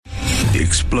The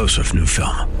explosive new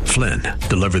film, Flynn,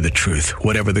 deliver the truth,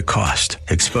 whatever the cost,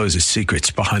 exposes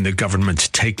secrets behind the government's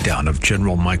takedown of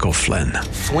General Michael Flynn.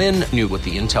 Flynn knew what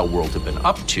the intel world had been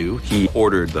up to. He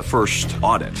ordered the first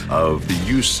audit of the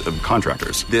use of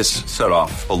contractors. This set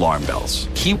off alarm bells.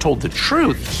 He told the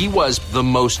truth. He was the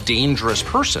most dangerous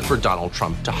person for Donald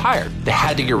Trump to hire. They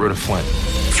had to get rid of Flynn.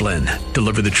 Flynn,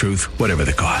 deliver the truth, whatever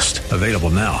the cost. Available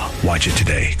now. Watch it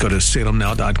today. Go to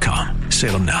salemnow.com.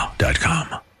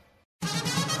 salemnow.com.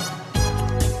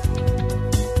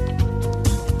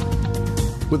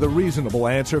 With a reasonable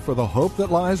answer for the hope that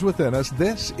lies within us,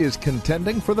 this is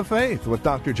Contending for the Faith with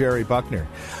Dr. Jerry Buckner.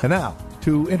 And now,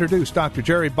 to introduce Dr.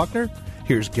 Jerry Buckner,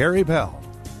 here's Gary Bell.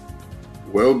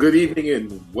 Well, good evening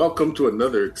and welcome to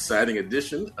another exciting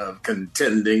edition of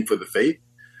Contending for the Faith,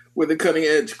 with a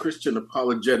cutting-edge Christian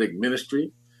apologetic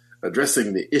ministry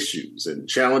addressing the issues and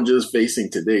challenges facing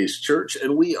today's church.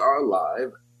 And we are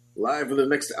live for the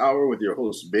next hour with your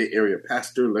host, Bay Area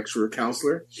pastor, lecturer,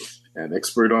 counselor, and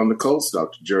expert on the cults,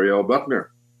 Dr. Jerry L.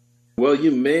 Buckner. Well,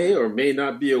 you may or may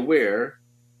not be aware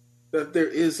that there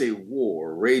is a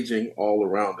war raging all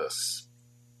around us.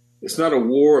 It's not a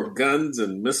war of guns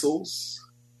and missiles.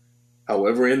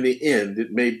 However, in the end,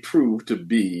 it may prove to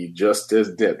be just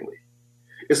as deadly.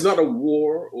 It's not a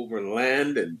war over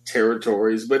land and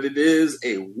territories, but it is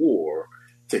a war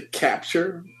to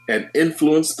capture and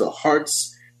influence the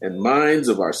hearts and minds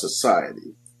of our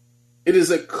society. It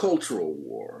is a cultural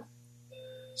war.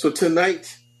 So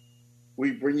tonight,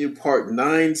 we bring you part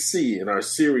 9C in our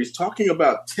series talking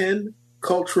about 10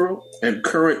 cultural and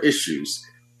current issues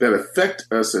that affect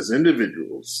us as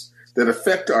individuals, that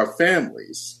affect our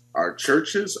families, our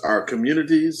churches, our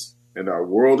communities, and our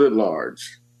world at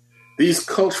large. These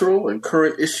cultural and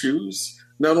current issues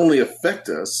not only affect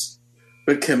us,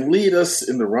 but can lead us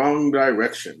in the wrong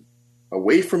direction,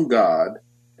 away from God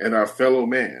and our fellow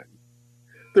man.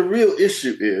 The real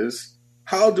issue is,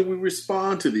 how do we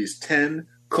respond to these 10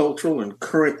 cultural and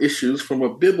current issues from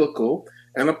a biblical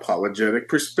and apologetic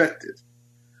perspective?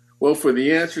 Well, for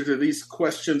the answer to these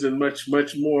questions and much,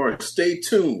 much more, stay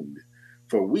tuned,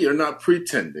 for we are not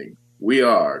pretending. We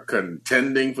are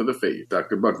contending for the faith.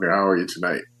 Dr. Buckner, how are you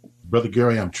tonight? Brother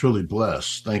Gary, I'm truly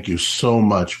blessed. Thank you so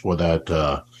much for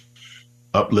that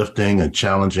uplifting and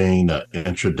challenging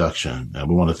introduction. And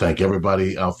we want to thank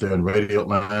everybody out there in Radio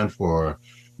Land for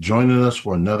joining us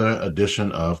for another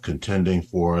edition of Contending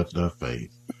for the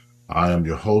Faith. I am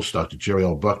your host, Dr. Jerry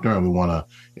L. Buckner, and we want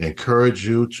to encourage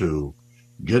you to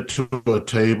get to a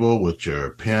table with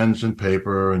your pens and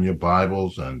paper and your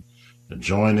Bibles and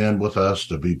join in with us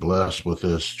to be blessed with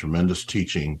this tremendous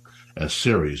teaching and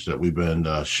series that we've been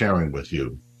sharing with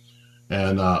you.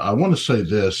 And I want to say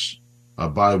this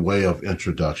by way of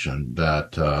introduction,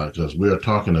 that because we are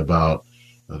talking about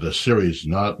the series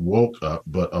Not Woke Up,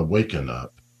 but Awaken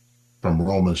Up, from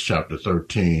Romans chapter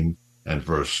 13 and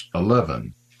verse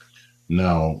 11.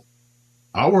 Now,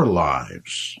 our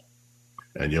lives,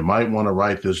 and you might want to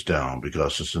write this down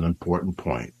because it's an important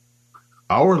point,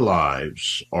 our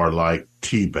lives are like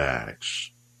tea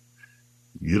bags.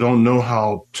 You don't know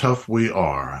how tough we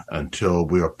are until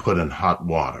we are put in hot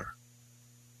water.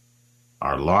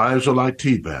 Our lives are like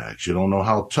tea bags. You don't know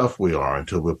how tough we are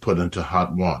until we're put into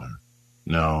hot water.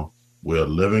 Now, we're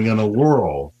living in a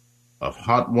world of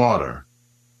hot water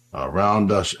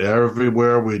around us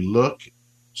everywhere we look,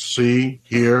 see,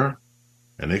 hear,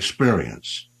 and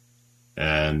experience.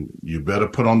 And you better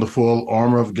put on the full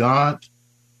armor of God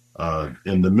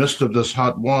in the midst of this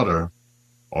hot water,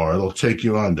 or it'll take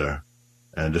you under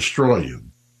and destroy you.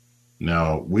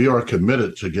 Now, we are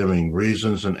committed to giving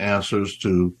reasons and answers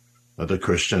to the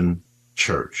Christian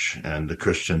church and the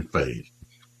Christian faith.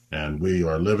 And we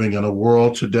are living in a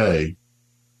world today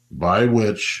by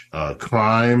which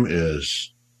crime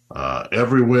is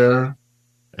everywhere.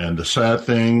 And the sad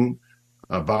thing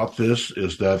about this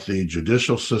is that the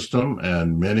judicial system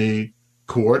and many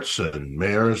courts and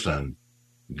mayors and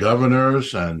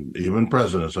governors and even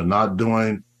presidents are not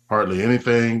doing hardly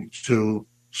anything to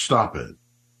stop it.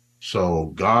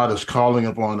 So God is calling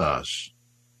upon us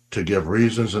to give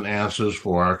reasons and answers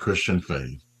for our Christian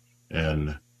faith.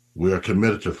 And we are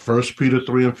committed to 1 Peter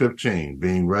 3 and 15,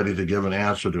 being ready to give an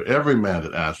answer to every man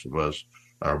that asks of us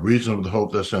a reason of the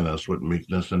hope that's in us with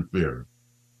meekness and fear.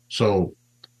 So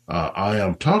I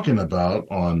am talking about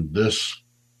on this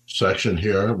section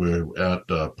here, we're at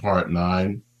part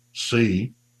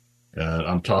 9C, and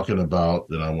I'm talking about,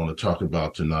 and I want to talk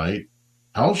about tonight,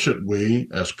 how should we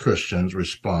as Christians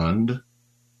respond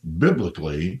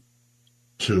biblically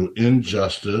to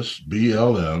injustice,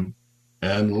 BLM,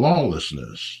 and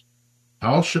lawlessness?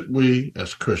 How should we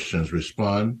as Christians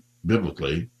respond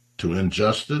biblically to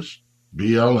injustice,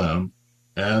 BLM,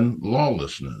 and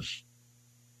lawlessness.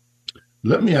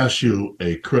 Let me ask you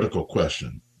a critical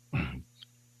question.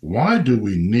 Why do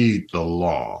we need the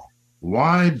law?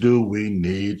 Why do we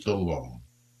need the law?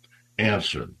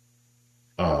 Answer.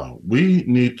 We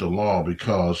need the law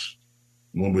because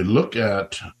when we look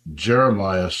at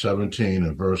Jeremiah 17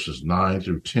 and verses 9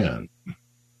 through 10,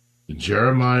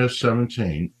 Jeremiah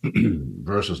 17,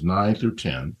 verses 9 through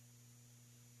 10,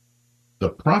 the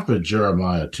prophet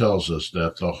Jeremiah tells us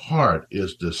that the heart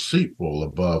is deceitful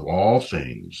above all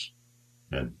things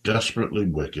and desperately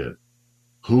wicked.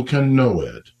 Who can know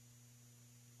it?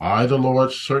 I, the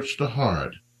Lord, search the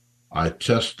heart. I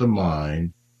test the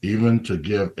mind, even to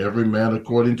give every man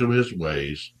according to his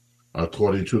ways,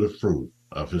 according to the fruit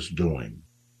of his doing.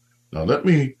 Now let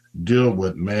me deal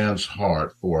with man's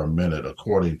heart for a minute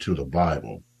according to the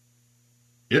Bible.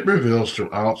 It reveals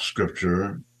throughout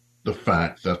Scripture the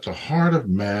fact that the heart of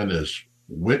man is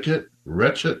wicked,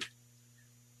 wretched,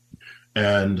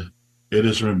 and it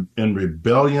is in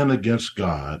rebellion against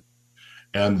God.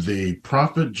 And the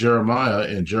prophet Jeremiah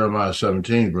in Jeremiah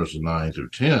 17, verses 9 through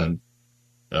 10,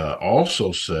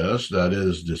 also says that it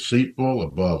is deceitful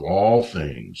above all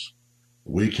things.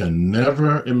 We can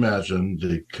never imagine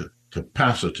the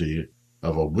capacity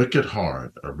of a wicked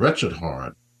heart, a wretched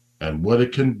heart, and what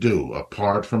it can do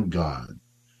apart from God,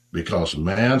 because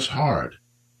man's heart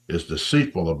is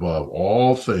deceitful above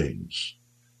all things.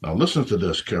 Now listen to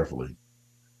this carefully.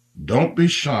 Don't be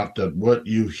shocked at what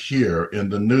you hear in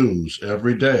the news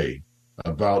every day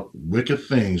about wicked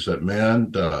things that man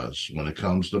does when it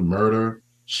comes to murder,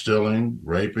 stealing,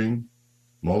 raping,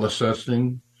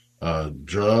 molesting,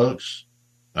 drugs,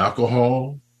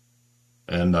 alcohol,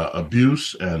 and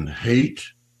abuse and hate,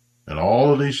 and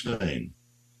all of these things.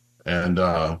 And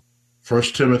 1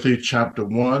 Timothy chapter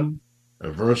 1,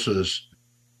 verses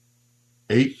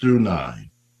 8 through 9.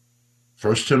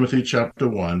 1 Timothy chapter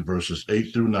 1, verses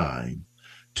 8 through 9,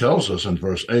 tells us in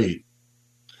verse 8,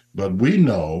 but we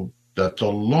know that the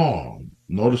law,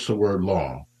 notice the word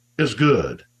law, is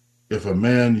good if a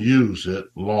man use it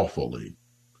lawfully.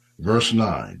 Verse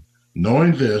 9,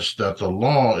 knowing this, that the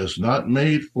law is not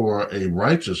made for a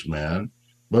righteous man,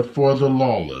 but for the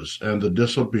lawless and the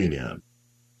disobedient,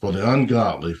 for the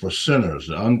ungodly, for sinners,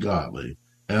 the ungodly,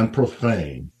 and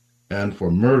profane, and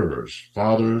for murderers,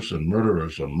 fathers, and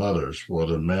murderers of mothers, for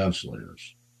the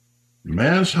manslayers.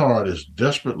 Man's heart is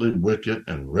desperately wicked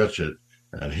and wretched,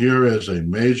 and here is a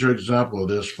major example of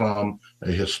this from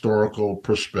a historical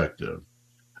perspective.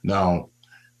 Now,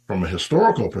 from a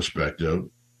historical perspective,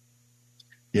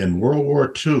 in World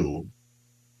War II,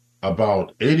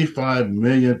 about 85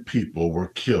 million people were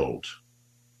killed.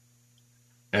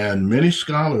 And many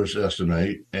scholars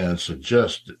estimate and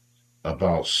suggest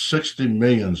about 60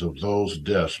 million of those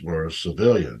deaths were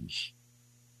civilians.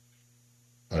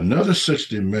 Another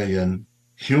 60 million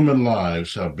human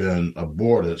lives have been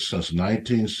aborted since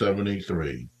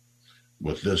 1973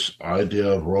 with this idea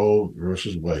of Roe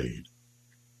versus Wade.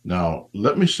 Now,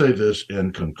 let me say this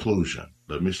in conclusion.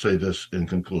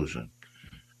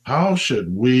 How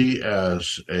should we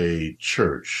as a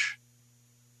church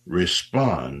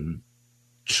respond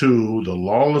to the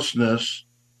lawlessness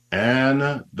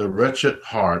and the wretched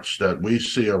hearts that we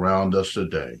see around us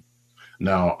today?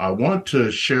 Now, I want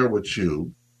to share with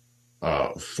you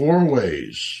 4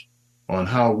 ways on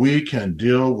how we can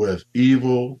deal with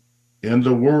evil in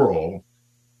the world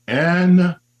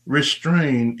and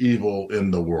restrain evil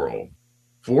in the world.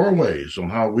 4 ways on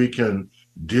how we can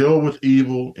deal with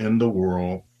evil in the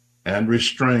world and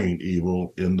restrain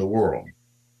evil in the world.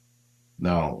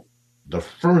 Now, the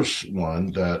first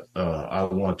one that I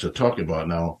want to talk about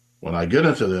now, when I get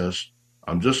into this,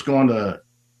 I'm just going to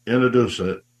introduce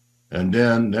it, and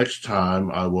then next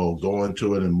time I will go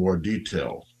into it in more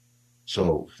detail.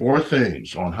 So 4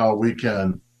 things on how we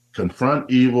can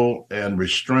confront evil and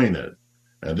restrain it.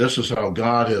 And this is how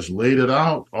God has laid it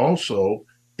out also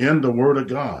in the Word of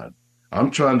God. I'm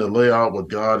trying to lay out what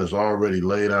God has already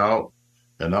laid out,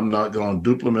 and I'm not going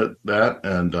to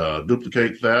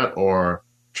duplicate that or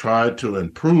try to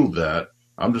improve that.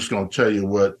 I'm just going to tell you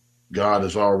what God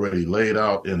has already laid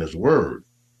out in His Word.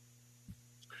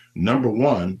 Number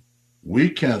 1, we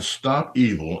can stop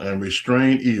evil and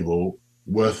restrain evil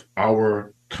with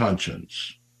our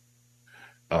conscience.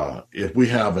 If we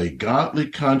have a godly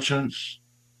conscience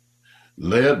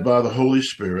led by the Holy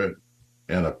Spirit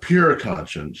and a pure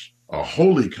conscience, a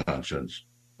holy conscience,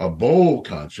 a bold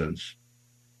conscience,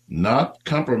 not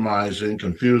compromising,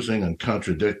 confusing, and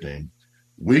contradicting,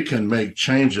 we can make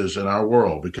changes in our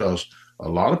world, because a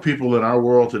lot of people in our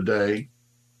world today,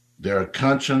 their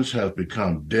conscience has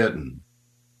become deadened,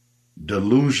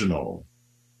 delusional,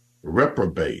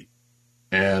 reprobate.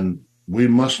 And we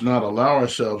must not allow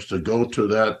ourselves to go to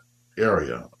that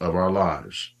area of our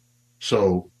lives.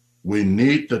 So we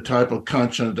need the type of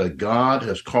conscience that God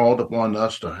has called upon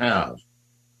us to have,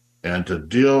 and to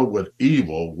deal with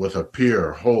evil with a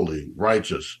pure, holy,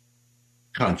 righteous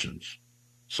conscience.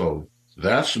 So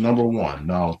that's number one.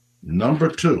 Now, number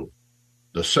two,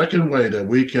 the second way that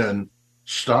we can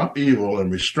stop evil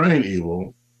and restrain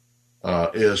evil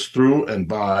is through and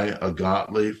by a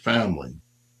godly family,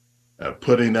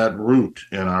 putting that root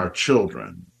in our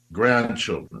children,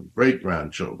 grandchildren,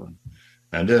 great-grandchildren,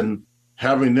 and then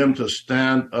having them to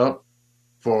stand up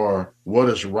for what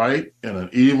is right in an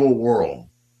evil world,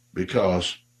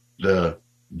 because the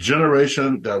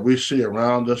generation that we see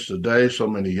around us today, so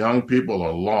many young people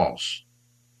are lost,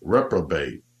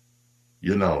 reprobate,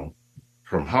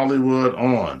 from Hollywood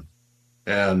on,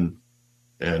 and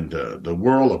the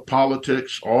world of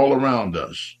politics all around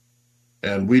us.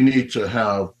 And we need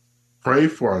to pray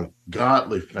for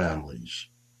godly families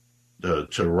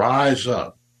to rise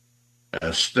up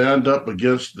and stand up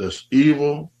against this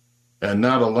evil and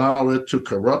not allow it to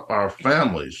corrupt our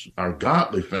families, our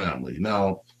godly family.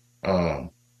 Now,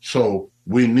 so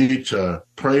we need to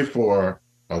pray for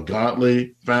a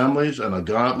godly families and a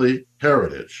godly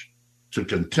heritage to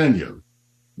continue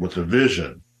with the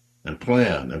vision and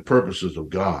plan and purposes of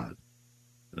God.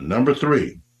 And number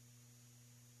three,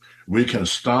 we can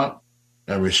stop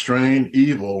and restrain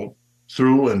evil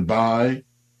through and by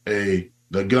the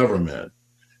government.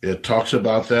 It talks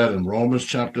about that in Romans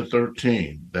chapter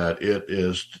 13, that it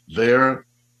is there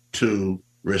to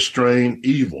restrain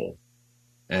evil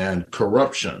and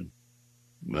corruption,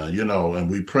 and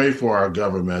we pray for our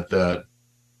government that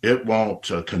it won't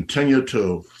continue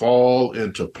to fall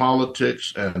into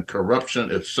politics and corruption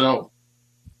itself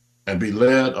and be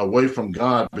led away from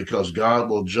God, because God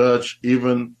will judge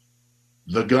even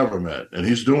the government, and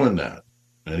he's doing that.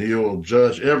 And he will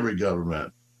judge every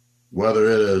government, whether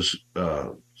it is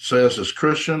says it's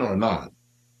Christian or not,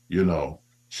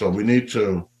 So we need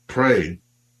to pray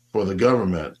for the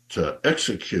government to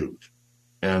execute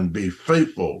and be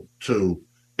faithful to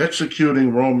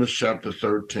executing Romans chapter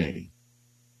 13.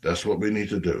 That's what we need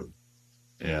to do.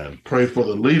 And pray for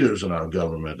the leaders in our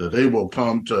government, that they will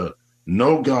come to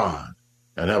know God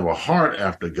and have a heart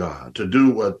after God, to do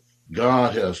what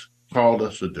God has called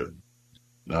us to do.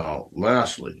 Now,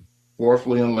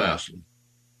 fourthly and lastly,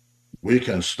 we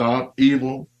can stop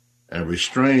evil and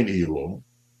restrain evil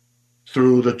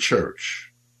through the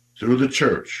church. Through the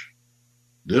church.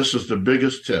 This is the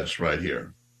biggest test right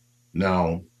here.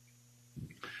 Now,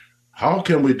 how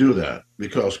can we do that?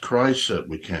 Because Christ said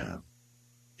we can.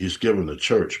 He's given the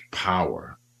church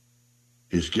power.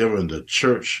 He's given the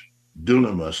church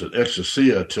dunamis and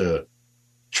exousia to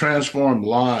transform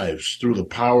lives through the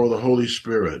power of the Holy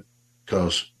Spirit,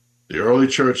 because the early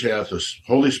church had the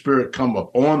Holy Spirit come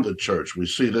up on the church. We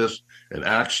see this in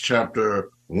Acts chapter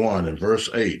 1 and verse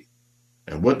 8.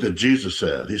 And what did Jesus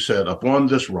say? He said, upon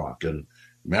this rock, in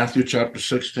Matthew chapter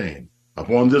 16,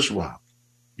 upon this rock,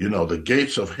 the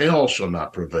gates of hell shall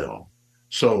not prevail.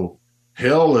 So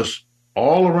hell is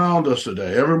all around us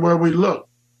today. Everywhere we look,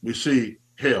 we see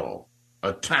hell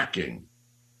attacking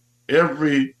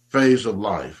every phase of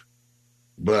life.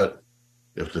 But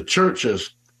if the church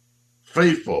is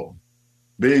faithful,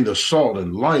 being the salt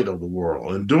and light of the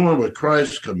world, and doing what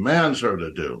Christ commands her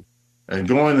to do, and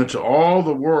going into all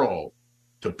the world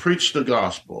to preach the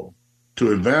gospel,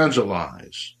 to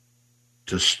evangelize,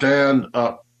 to stand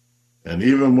up, and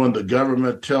even when the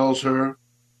government tells her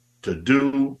to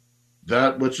do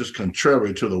that which is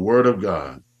contrary to the word of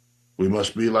God, we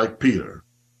must be like Peter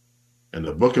in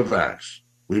the book of Acts.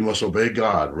 We must obey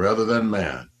God rather than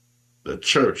man. The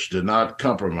church did not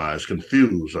compromise,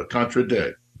 confuse, or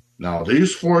contradict. Now,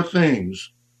 these four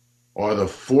things are the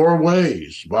four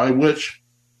ways by which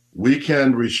we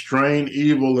can restrain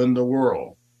evil in the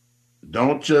world.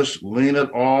 Don't just lean it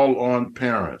all on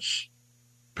parents.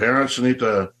 Parents need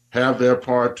to have their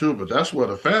part too, but that's where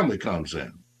the family comes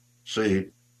in. See,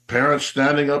 parents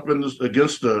standing up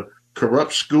against the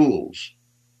corrupt schools.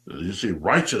 You see,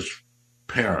 righteous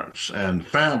parents and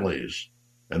families,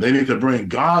 and they need to bring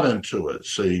God into it.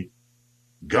 See,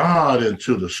 God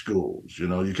into the schools.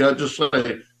 You can't just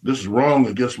say, this is wrong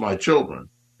against my children.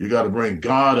 You got to bring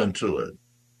God into it,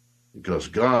 because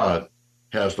God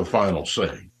has the final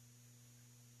say.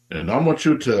 And I want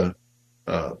you to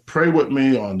pray with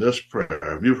me on this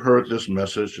prayer. If you've heard this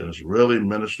message and it's really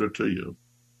ministered to you,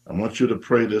 I want you to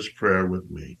pray this prayer with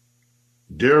me.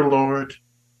 Dear Lord,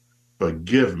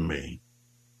 forgive me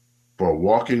for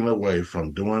walking away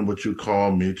from doing what you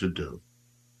call me to do.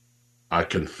 I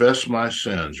confess my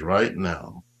sins right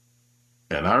now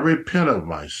and I repent of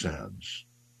my sins,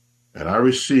 and I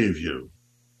receive you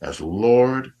as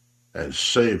Lord and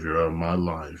Savior of my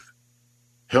life.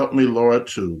 Help me, Lord,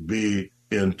 to be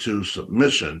into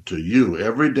submission to you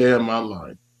every day of my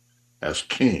life as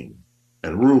King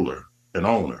and ruler and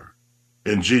owner.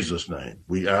 In Jesus' name,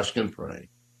 we ask and pray.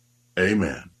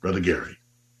 Amen. Brother Gary.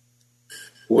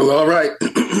 Well, all right.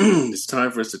 It's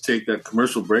time for us to take that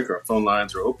commercial break. Our phone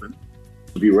lines are open.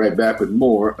 We'll be right back with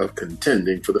more of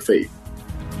Contending for the Faith.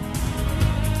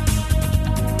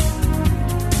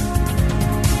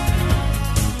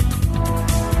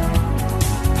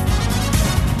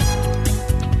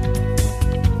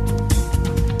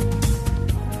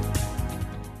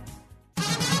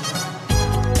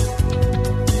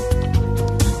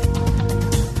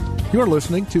 You're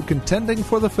listening to Contending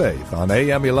for the Faith on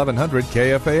AM 1100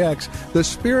 KFAX, the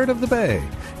Spirit of the Bay.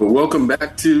 Well, welcome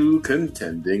back to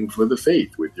Contending for the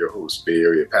Faith with your host, Bay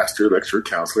Area pastor, lecturer,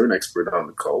 counselor, and expert on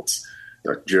the cults,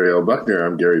 Dr. Jerry L. Buckner.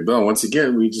 I'm Gary Bell. Once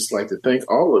again, we'd just like to thank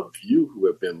all of you who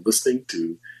have been listening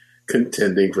to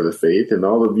Contending for the Faith, and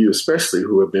all of you especially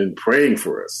who have been praying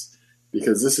for us,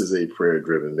 because this is a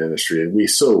prayer-driven ministry, and we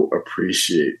so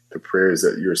appreciate the prayers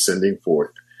that you're sending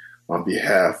forth on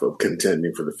behalf of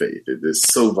Contending for the Faith. It is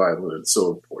so vital and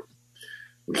so important.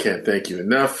 We can't thank you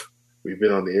enough. We've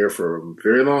been on the air for a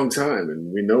very long time,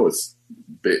 and we know it's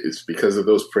because of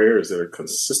those prayers that are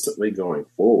consistently going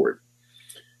forward.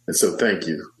 And so thank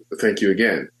you. Thank you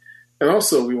again. And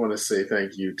also we want to say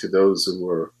thank you to those who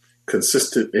are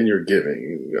consistent in your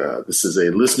giving. This is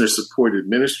a listener-supported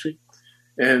ministry,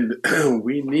 and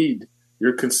we need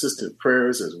your consistent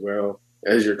prayers as well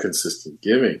as your consistent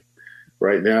giving.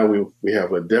 Right now, we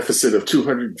have a deficit of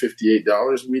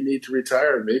 $258 we need to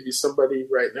retire. Maybe somebody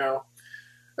right now,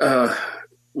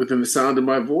 within the sound of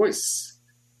my voice,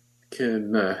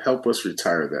 can help us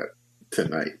retire that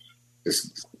tonight.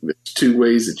 There's two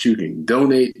ways that you can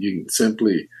donate. You can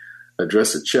simply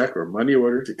address a check or money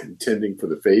order to Contending for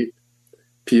the Faith,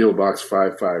 P.O. Box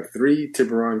 553,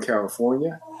 Tiburon,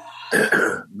 California,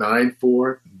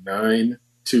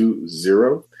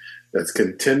 94920. That's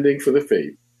Contending for the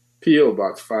Faith, P.O.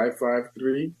 Box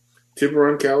 553,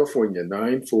 Tiburon, California,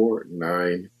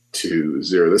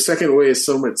 94920. The second way is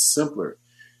so much simpler.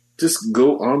 Just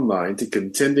go online to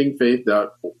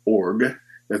contendingfaith.org.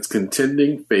 That's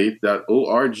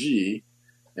contendingfaith.org,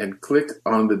 and click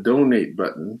on the donate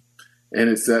button.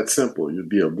 And it's that simple. You'll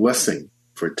be a blessing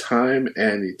for time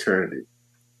and eternity.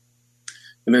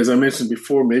 And as I mentioned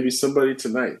before, maybe somebody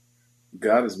tonight,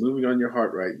 God is moving on your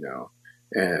heart right now.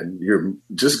 And you're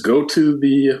just go to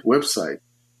the website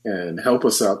and help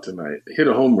us out tonight. Hit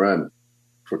a home run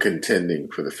for Contending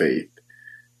for the Faith.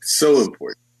 It's so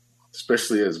important,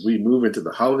 especially as we move into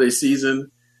the holiday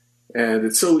season. And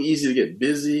it's so easy to get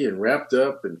busy and wrapped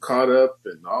up and caught up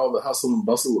in all the hustle and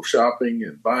bustle of shopping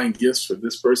and buying gifts for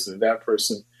this person and that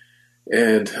person.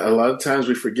 And a lot of times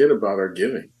we forget about our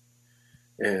giving.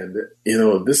 And,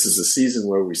 this is a season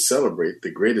where we celebrate the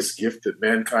greatest gift that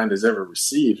mankind has ever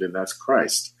received, and that's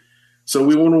Christ. So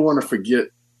we won't want to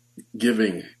forget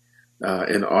giving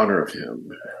in honor of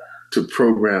him to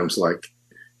programs like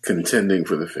Contending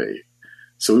for the Faith.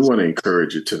 So we want to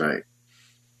encourage you tonight.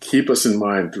 Keep us in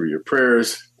mind through your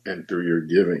prayers and through your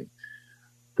giving.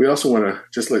 We also want to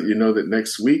just let you know that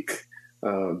next week,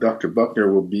 Dr.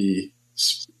 Buckner will be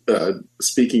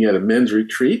speaking at a men's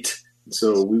retreat.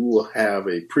 So we will have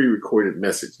a pre-recorded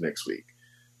message next week.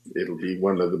 It'll be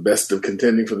one of the best of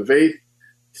Contending for the Faith.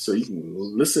 So you can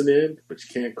listen in, but you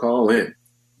can't call in.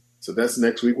 So that's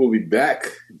next week. We'll be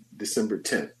back December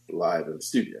 10th, live in the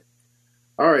studio.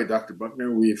 All right, Dr.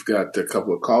 Buckner, we've got a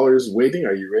couple of callers waiting.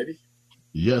 Are you ready?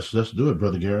 Yes, let's do it,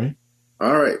 Brother Gary.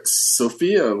 All right.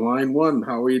 Sophia, line 1,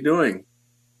 how are you doing?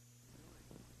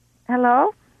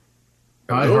 Hello?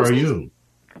 Hi, how are you?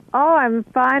 Oh, I'm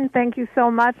fine. Thank you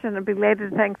so much, and a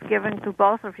belated Thanksgiving to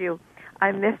both of you.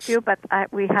 I missed you, but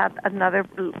we had another,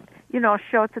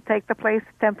 show to take the place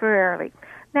temporarily.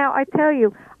 Now, I tell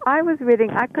you, I was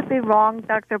reading, I could be wrong,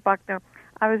 Dr. Buckner,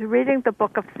 I was reading the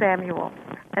book of Samuel,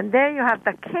 and there you have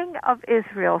the king of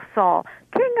Israel, Saul,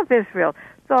 king of Israel,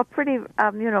 so a pretty,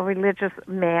 religious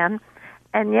man,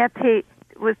 and yet he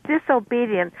was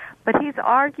disobedient, but he's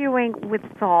arguing with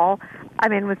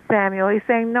with Samuel. He's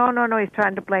saying, no, he's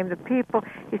trying to blame the people.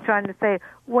 He's trying to say,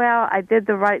 well, I did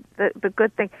the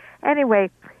good thing. Anyway,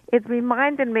 it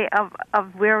reminded me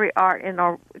of where we are in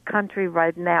our country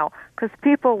right now, because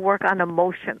people work on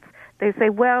emotions. They say,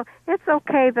 well, it's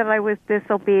okay that I was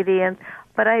disobedient,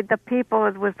 but the people,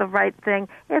 it was the right thing.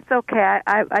 It's okay.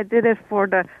 I did it for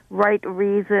the right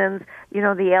reasons, the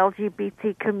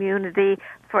LGBT community.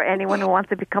 for anyone who wants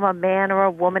to become a man or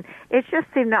a woman. It just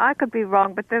seemed, now I could be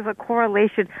wrong, but there's a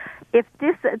correlation. If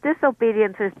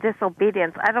disobedience is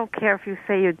disobedience, I don't care if you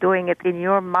say you're doing it in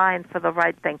your mind for the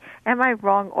right thing. Am I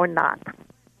wrong or not?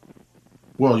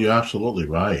 Well, you're absolutely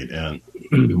right. And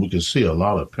we can see a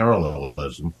lot of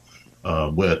parallelism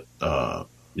with,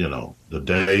 the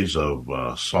days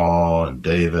of Saul and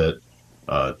David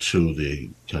to the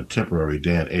contemporary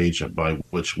day and age by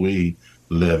which we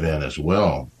live in as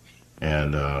well.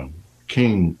 And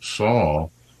King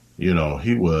Saul,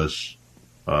 he was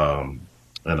an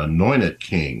anointed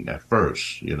king at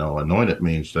first. Anointed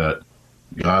means that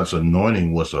God's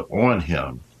anointing was upon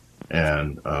him.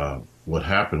 And what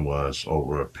happened was,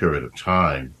 over a period of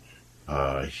time,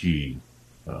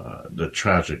 the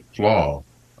tragic flaw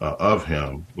of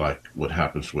him, like what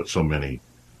happens with so many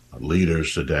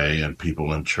leaders today and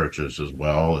people in churches as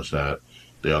well, is that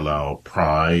they allow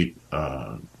pride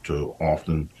to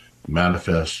often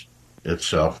manifest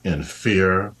itself in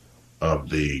fear of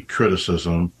the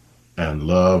criticism and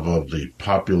love of the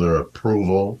popular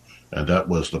approval. And that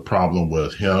was the problem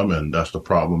with him, and that's the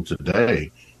problem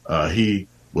today. He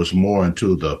was more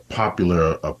into the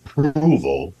popular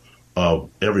approval of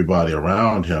everybody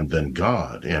around him than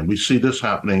God. And we see this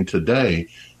happening today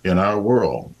in our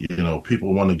world.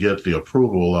 People want to get the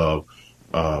approval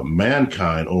of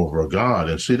mankind over God.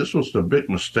 And see, this was the big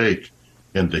mistake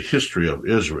in the history of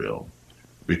Israel,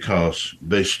 because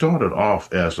they started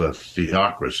off as a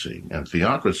theocracy. And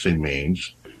theocracy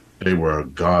means they were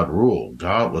God ruled.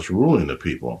 God was ruling the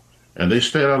people. And they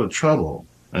stayed out of trouble.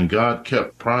 And God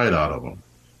kept pride out of them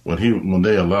when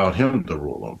they allowed him to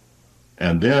rule them.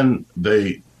 And then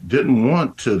the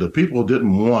people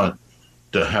didn't want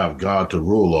to have God to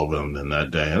rule over them in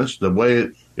that day. And it's the way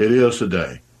it is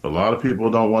today. A lot of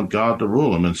people don't want God to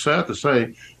rule them. And sad to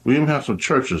say, we even have some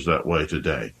churches that way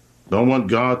today. Don't want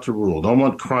God to rule. Don't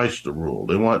want Christ to rule.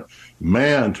 They want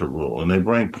man to rule. And they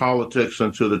bring politics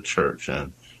into the church.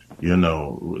 And,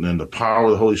 and the power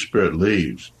of the Holy Spirit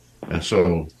leaves. And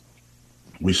so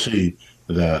we see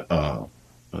that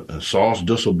Saul's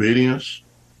disobedience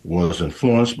was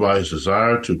influenced by his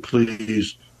desire to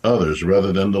please others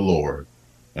rather than the Lord.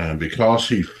 And because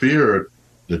he feared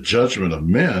the judgment of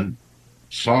men,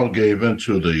 Saul gave in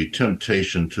to the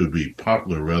temptation to be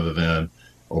popular rather than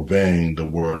obeying the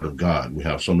word of God. We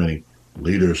have so many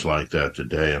leaders like that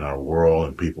today in our world,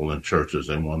 and people in churches.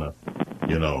 They want to,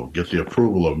 get the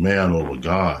approval of man over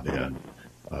God.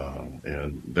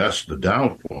 And that's the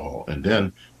downfall. And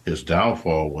then his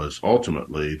downfall was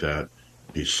ultimately that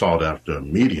he sought after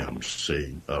mediums,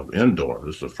 of Endor.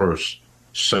 This is the first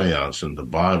seance in the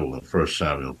Bible in 1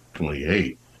 Samuel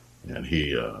 28. And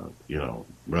he,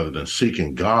 rather than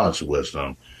seeking God's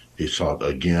wisdom, he sought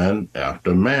again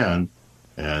after man.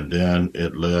 And then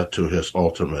it led to his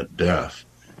ultimate death.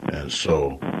 And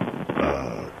so,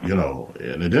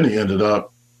 and then he ended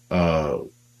up,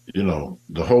 the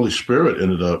Holy Spirit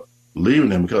ended up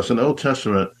leaving him, because in the Old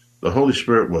Testament, the Holy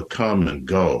Spirit would come and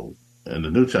go. In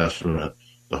the New Testament,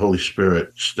 the Holy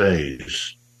Spirit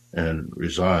stays and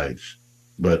resides.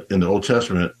 But in the Old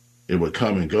Testament, it would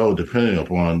come and go depending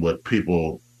upon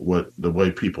the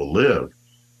way people live.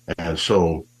 And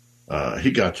so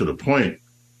he got to the point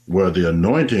where the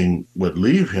anointing would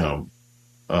leave him,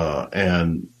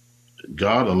 and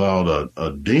God allowed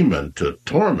a demon to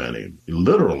torment him,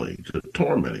 literally to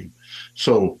torment him.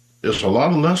 So there's a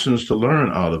lot of lessons to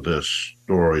learn out of this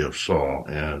story of Saul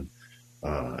and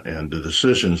the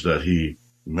decisions that he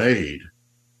made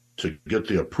to get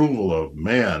the approval of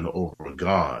man over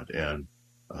God. And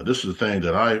this is the thing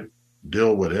that I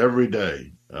deal with every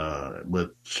day with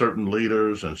certain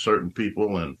leaders and certain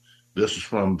people. And this is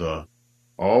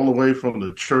all the way from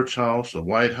the church house, the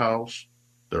White House,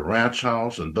 the ranch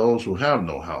house, and those who have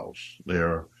no house.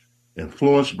 They're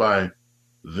influenced by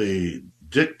the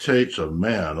dictates of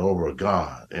man over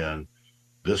God. And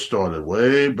this started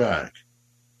way back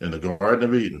in the Garden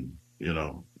of Eden.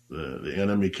 The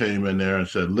enemy came in there and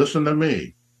said, listen to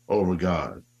me over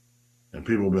God. And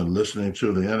people have been listening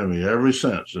to the enemy ever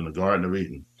since in the Garden of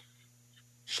Eden.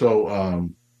 So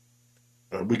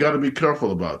we got to be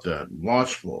careful about that,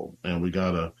 watchful, and we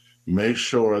got to make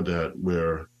sure that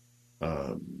we're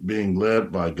being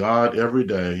led by God every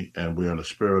day, and we're in a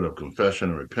spirit of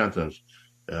confession and repentance,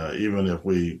 even if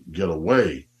we get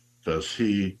away, because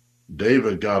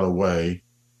David got away,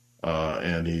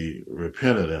 and he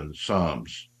repented in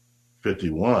Psalms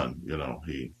 51.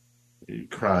 He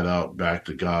cried out back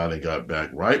to God and got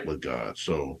back right with God.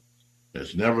 So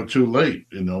it's never too late.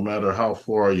 No matter how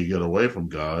far you get away from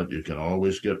God, you can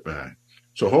always get back.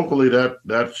 So hopefully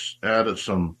that's added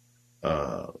some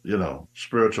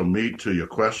spiritual meat to your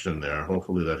question there.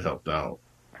 Hopefully that helped out.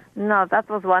 No, that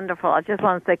was wonderful. I just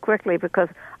want to say quickly, because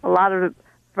a lot of the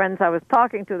friends I was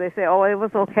talking to, they say, "Oh, it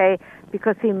was okay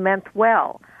because he meant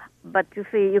well." But you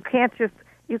see, you can't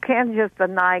just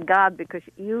deny God because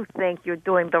you think you're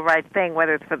doing the right thing,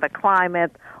 whether it's for the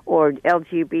climate or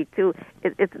LGBT.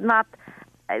 It's not,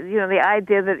 the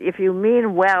idea that if you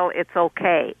mean well, it's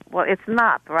okay. Well, it's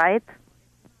not, right?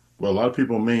 Well, a lot of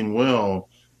people mean well,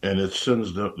 and it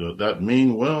sends that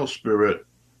mean well spirit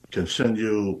can send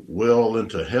you well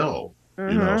into hell.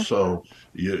 Mm-hmm. So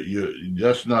you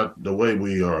that's not the way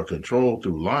we are controlled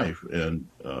through life and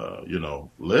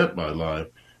led by life.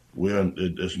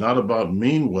 It's not about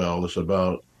mean well, it's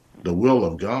about the will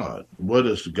of God. What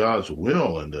is God's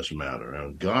will in this matter?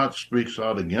 And God speaks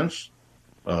out against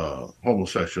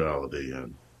homosexuality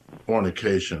and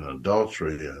fornication, and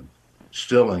adultery, and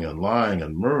stealing and lying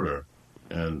and murder.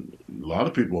 And a lot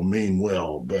of people mean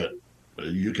well, but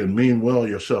you can mean well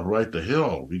yourself right to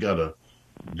hell. You got to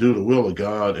do the will of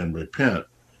God and repent,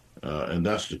 and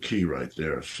that's the key right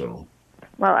there. So,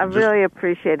 well, I really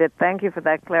appreciate it. Thank you for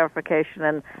that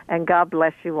clarification, and God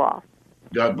bless you all.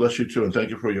 God bless you too, and thank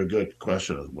you for your good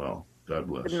question as well. God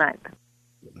bless. Good night.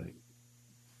 Good night.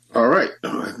 All right,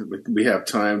 we have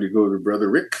time to go to Brother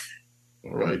Rick.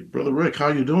 All right, Brother Rick, how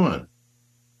you doing?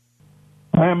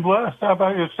 I am blessed. How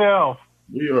about yourself?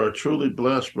 We are truly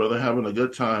blessed, brother, having a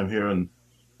good time here. And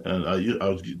I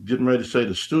was getting ready to say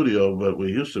the studio, but we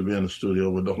used to be in the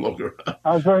studio, but no longer.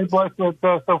 I was very blessed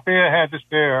that Sophia had to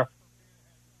share.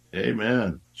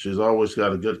 Amen. She's always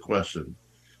got a good question,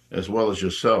 as well as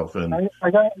yourself. And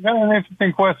I got an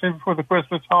interesting question for the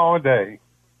Christmas holiday.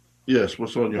 Yes,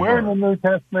 what's on your Where heart? in the New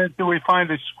Testament do we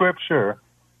find a scripture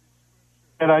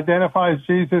that identifies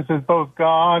Jesus as both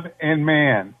God and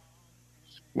man?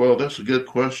 Well, that's a good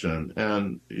question.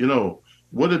 And,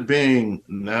 with it being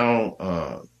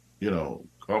now,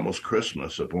 almost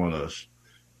Christmas upon us,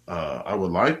 I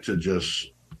would like to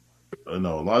just, a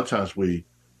lot of times we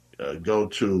go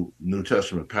to New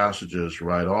Testament passages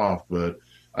right off, but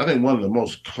I think one of the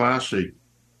most classic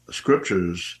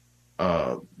scriptures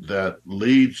that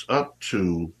leads up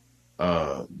to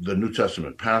the New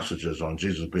Testament passages on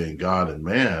Jesus being God and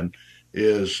man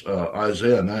is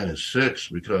Isaiah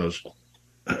 9:6, because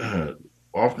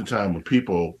oftentimes when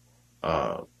people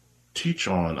teach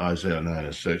on Isaiah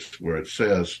 9:6, where it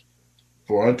says,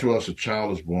 "For unto us a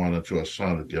child is born, unto us a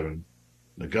son is given.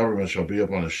 The government shall be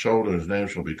upon his shoulder. His name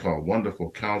shall be called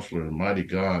Wonderful Counselor, and Mighty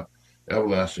God,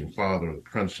 Everlasting Father, the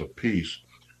Prince of Peace."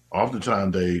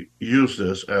 Oftentimes they use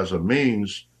this as a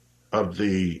means of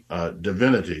the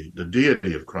divinity, the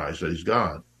deity of Christ, that he's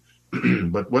God.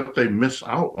 But what they miss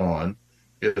out on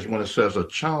is when it says a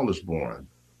child is born.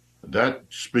 That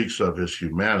speaks of his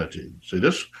humanity. See,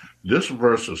 this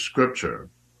verse of scripture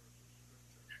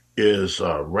is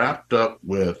wrapped up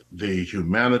with the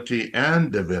humanity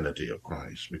and divinity of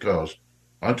Christ, because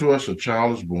unto us a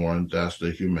child is born, that's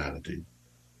the humanity.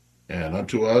 And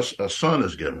unto us a son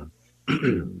is given.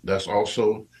 That's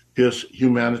also his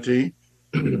humanity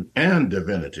and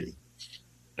divinity.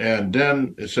 And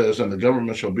then it says, "And the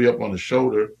government shall be up on his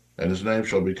shoulder, and his name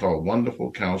shall be called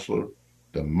Wonderful Counselor,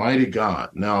 the Mighty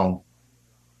God." Now,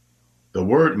 the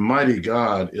word mighty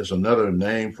God is another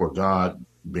name for God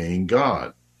being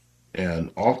God.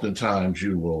 And oftentimes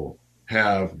you will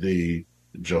have the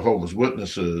Jehovah's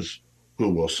Witnesses who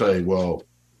will say, well,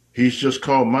 he's just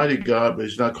called mighty God, but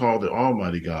he's not called the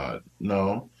Almighty God.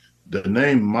 No, the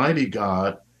name mighty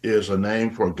God is a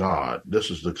name for God. This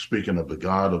is speaking of the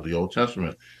God of the Old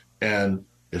Testament. And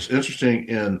it's interesting,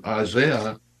 in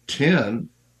Isaiah 10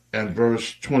 and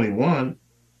verse 21,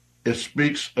 it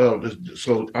speaks of,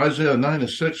 so Isaiah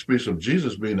 9:6 speaks of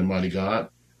Jesus being the mighty God.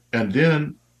 And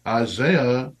then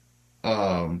Isaiah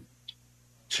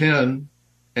 10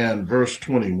 and verse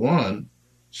 21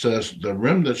 says, "The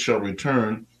remnant shall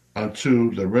return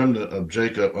unto the remnant of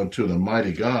Jacob, unto the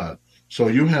mighty God." So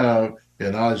you have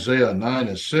in Isaiah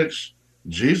 9:6,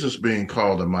 Jesus being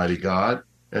called the mighty God.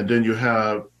 And then you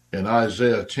have in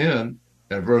Isaiah 10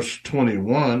 and verse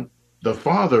 21, the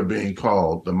Father being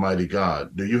called the mighty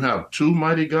God. Do you have two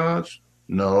mighty gods?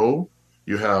 No.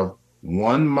 You have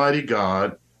one mighty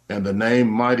God, and the name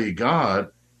mighty God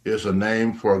is a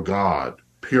name for God,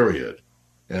 period.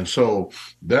 And so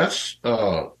that's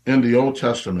in the Old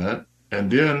Testament.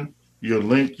 And then you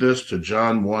link this to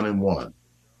John 1:1,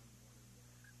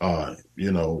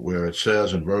 where it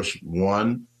says in verse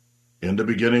 1, "In the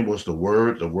beginning was the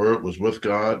Word was with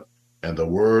God, and the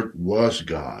Word was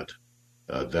God."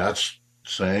 That's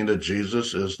saying that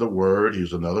Jesus is the Word.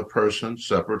 He's another person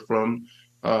separate from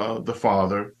the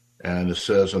Father, and it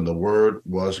says, and the Word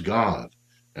was God.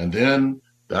 And then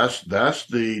that's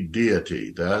the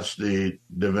deity, that's the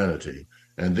divinity.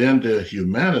 And then the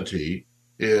humanity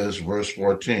is verse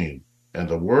 14. And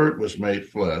the Word was made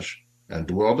flesh and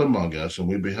dwelled among us, and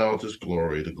we beheld his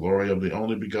glory, the glory of the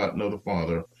only begotten of the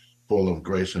Father, full of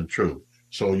grace and truth.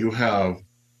 So you have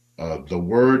the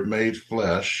Word made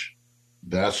flesh.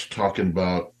 That's talking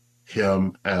about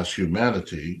him as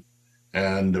humanity.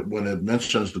 And when it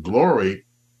mentions the glory,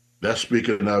 that's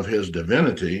speaking of his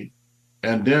divinity.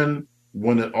 And then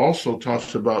when it also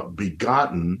talks about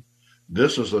begotten,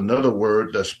 this is another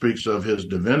word that speaks of his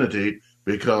divinity,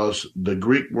 because the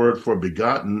Greek word for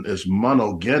begotten is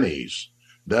monogenes.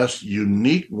 That's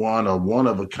unique one or one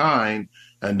of a kind.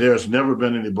 And there's never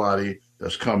been anybody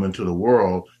that's come into the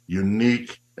world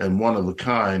unique and one of a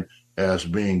kind as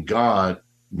being God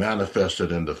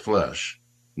manifested in the flesh.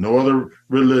 No other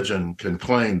religion can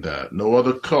claim that. No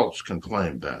other cults can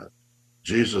claim that.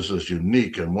 Jesus is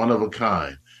unique and one of a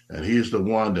kind. And he's the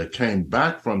one that came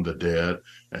back from the dead,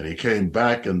 and he came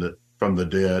back from the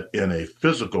dead in a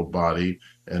physical body.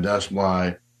 And that's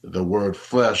why the word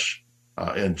flesh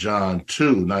in John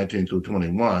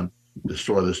 2:19-21,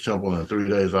 destroy this temple, and in 3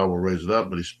 days I will raise it up.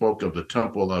 But he spoke of the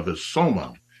temple of his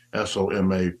soma,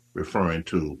 S-O-M-A, referring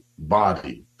to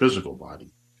body, physical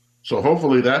body. So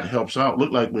hopefully that helps out.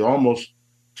 Look like we're almost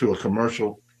to a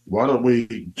commercial. Why don't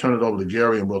we turn it over to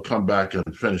Gary, and we'll come back and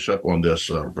finish up on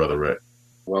this, Brother Rick.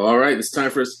 Well, all right. It's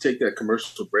time for us to take that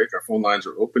commercial break. Our phone lines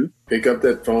are open. Pick up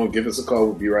that phone. Give us a call.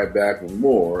 We'll be right back with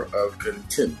more of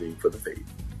Contending for the Faith.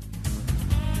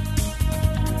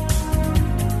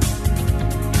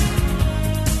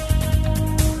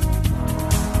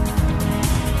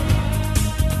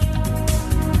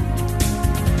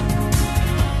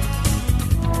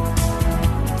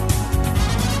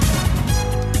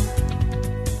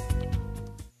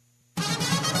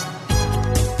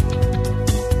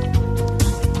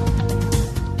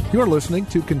 You're listening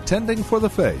to Contending for the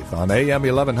Faith on AM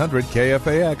 1100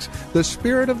 KFAX, the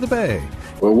Spirit of the Bay.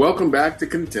 Well, welcome back to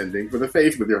Contending for the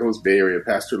Faith with your host, Bay Area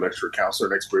pastor, lecturer, counselor,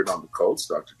 and expert on the cults,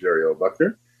 Dr. Jerry L.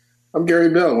 Buckner. I'm Gary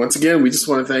Bell. Once again, we just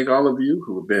want to thank all of you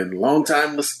who have been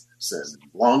longtime listeners and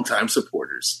longtime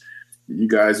supporters. You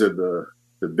guys are the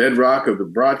bedrock of the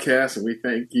broadcast, and we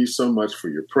thank you so much for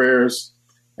your prayers,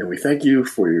 and we thank you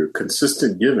for your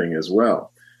consistent giving as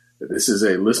well. This is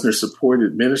a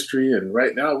listener-supported ministry, and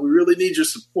right now we really need your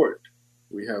support.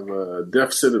 We have a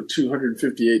deficit of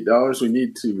 $258 we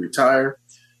need to retire,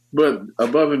 but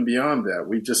above and beyond that,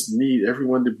 we just need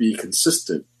everyone to be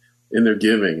consistent in their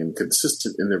giving and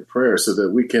consistent in their prayers so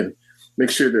that we can make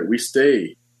sure that we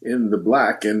stay in the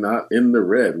black and not in the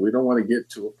red. We don't want to get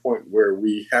to a point where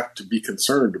we have to be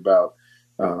concerned about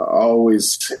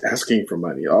always asking for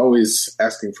money, always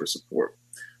asking for support.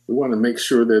 We want to make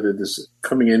sure that it is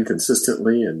coming in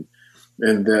consistently and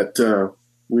that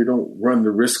we don't run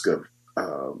the risk of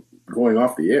going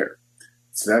off the air.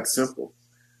 It's that simple.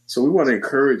 So we want to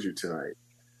encourage you tonight.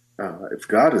 If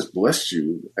God has blessed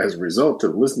you as a result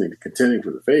of listening to Contending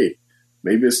for the Faith,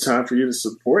 maybe it's time for you to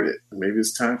support it. Maybe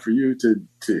it's time for you to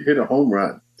hit a home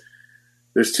run.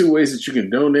 There's two ways that you can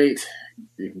donate.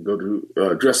 You can go to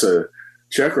address a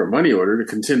check or money order to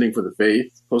Contending for the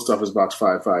Faith, Post Office Box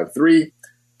 553,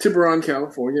 Tiburon,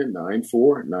 California,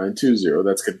 94920.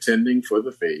 That's Contending for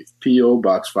the Faith, P.O.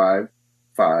 Box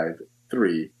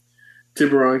 553,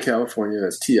 Tiburon, California.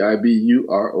 That's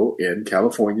Tiburon,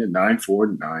 California,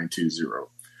 94920.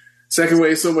 Second way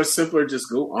is so much simpler.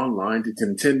 Just go online to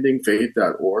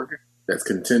contendingfaith.org. That's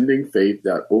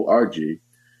contendingfaith.org.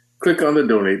 Click on the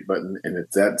donate button, and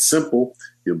it's that simple.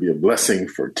 You'll be a blessing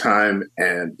for time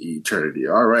and eternity.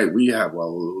 All right, we have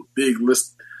a big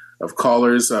list of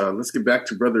callers. Let's get back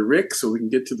to Brother Rick so we can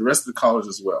get to the rest of the callers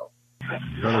as well.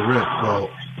 Brother Rick, well,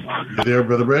 you there,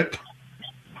 Brother Rick?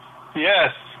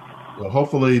 Yes. Well,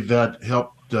 hopefully that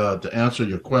helped to answer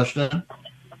your question.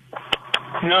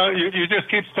 No, you just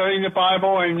keep studying the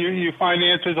Bible and you find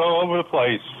answers all over the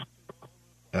place.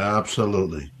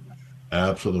 Absolutely.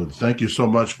 Absolutely. Thank you so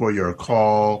much for your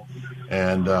call.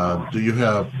 And do you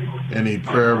have any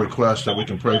prayer requests that we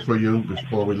can pray for you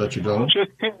before we let you go? Just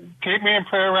keep me in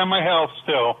prayer around my health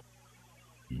still.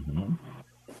 Mm-hmm.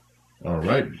 All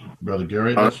right, Brother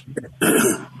Gary. All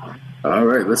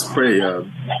right, let's pray.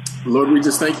 Lord, we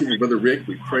just thank you for Brother Rick.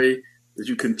 We pray that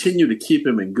you continue to keep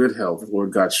him in good health.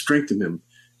 Lord God, strengthen him.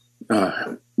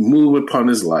 Move upon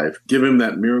his life. Give him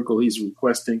that miracle he's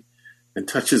requesting and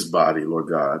touch his body, Lord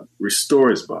God. Restore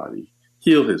his body.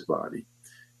 Heal his body.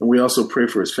 And we also pray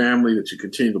for his family, that you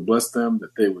continue to bless them,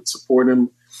 that they would support him,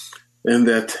 and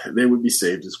that they would be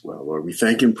saved as well. Lord, we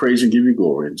thank you and praise you and give you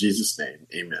glory. In Jesus' name,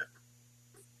 amen.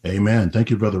 Amen. Thank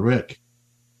you, Brother Rick.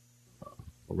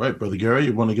 All right, Brother Gary,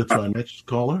 you want to get to our next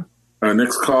caller? Our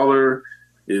next caller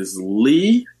is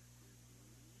Lee.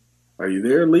 Are you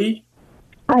there, Lee?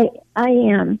 I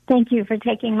am. Thank you for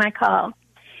taking my call.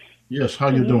 Yes, how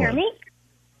you doing? Can you hear me?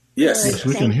 Yes. Yes,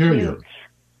 we can hear you.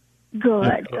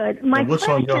 Good, good. My what's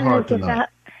on your heart tonight?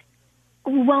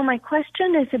 My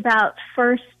question is about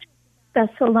 1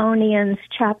 Thessalonians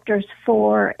chapters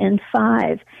 4 and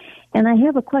 5. And I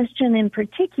have a question in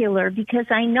particular because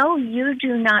I know you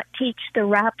do not teach the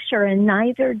rapture and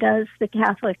neither does the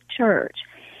Catholic Church.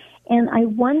 And I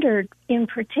wondered in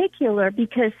particular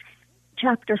because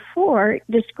chapter 4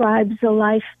 describes a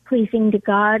life pleasing to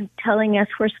God, telling us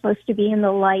we're supposed to be in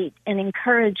the light and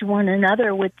encourage one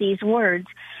another with these words.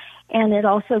 And it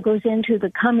also goes into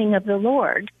the coming of the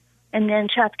Lord. And then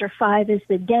chapter 5 is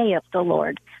the day of the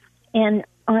Lord. And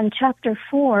on chapter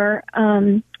 4,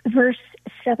 verse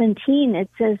 17, it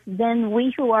says, "Then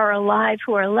we who are alive,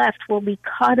 who are left, will be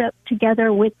caught up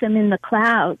together with them in the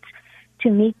clouds to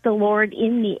meet the Lord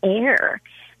in the air."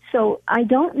 So I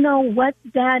don't know what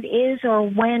that is or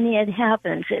when it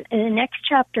happens. And the next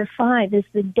chapter 5 is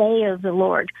the day of the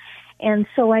Lord. And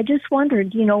so I just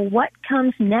wondered, what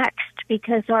comes next?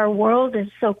 Because our world is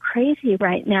so crazy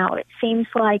right now. It seems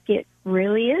like it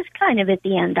really is kind of at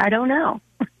the end. I don't know.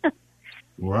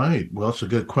 Right. Well, it's a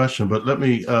good question, but let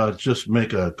me just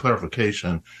make a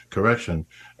correction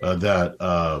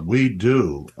that we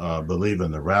do believe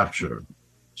in the rapture.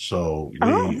 So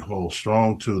we hold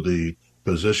strong to the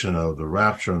position of the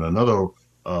rapture. And another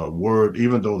word,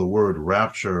 even though the word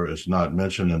rapture is not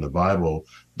mentioned in the Bible,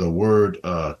 the word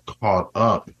caught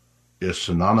up is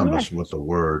synonymous with the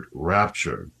word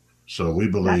rapture. So we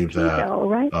believe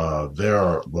that there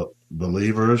are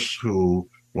believers who,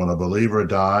 when a believer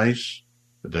dies,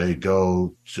 they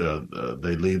go to,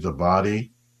 they leave the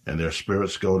body and their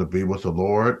spirits go to be with the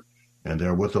Lord, and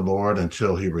they're with the Lord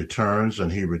until he returns,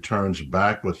 and he returns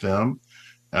back with them.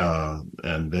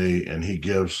 And he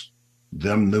gives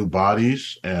them new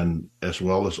bodies, and as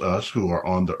well as us who are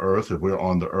on the earth. If we're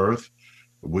on the earth,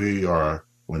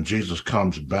 when Jesus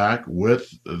comes back with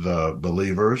the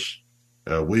believers,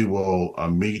 we will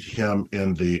meet him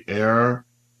in the air,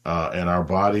 and our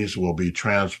bodies will be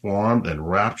transformed and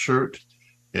raptured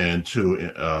into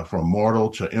from mortal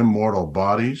to immortal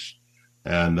bodies.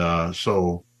 And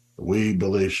so we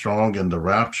believe strong in the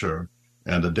rapture.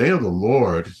 And the day of the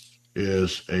Lord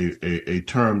is a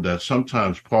term that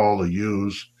sometimes Paul will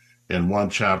use in one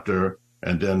chapter,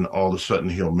 and then all of a sudden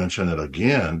he'll mention it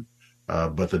again.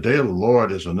 But the day of the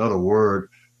Lord is another word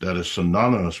that is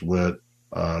synonymous with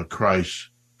Christ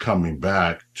coming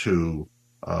back to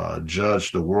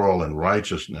judge the world in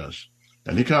righteousness.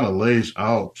 And he kind of lays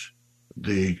out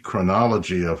the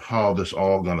chronology of how this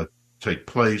all going to take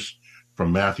place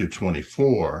from Matthew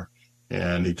 24.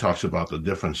 And he talks about the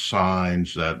different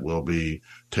signs that will be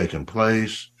taking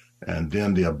place, and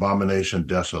then the abomination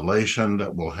desolation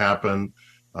that will happen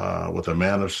with the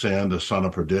man of sin, the son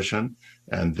of perdition.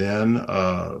 And then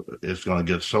it's going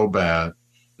to get so bad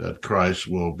that Christ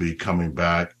will be coming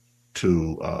back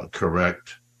to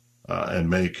correct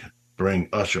and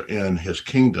usher in his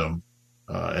kingdom,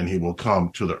 and he will come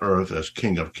to the earth as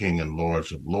King of Kings and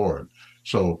Lords of Lords.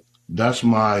 So that's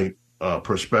my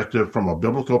perspective from a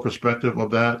biblical perspective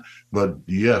of that. But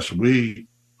yes, we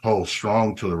hold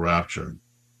strong to the rapture.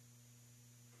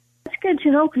 That's good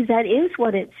to know, because that is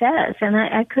what it says. And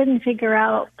I couldn't figure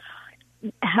out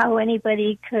how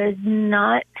anybody could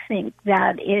not think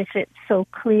that if it's so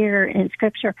clear in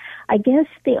Scripture. I guess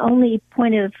the only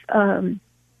point of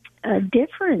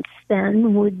difference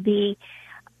then would be,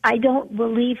 I don't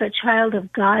believe a child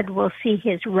of God will see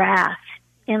his wrath.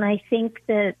 And I think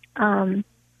that,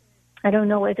 I don't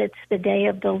know if it's the day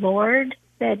of the Lord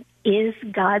that is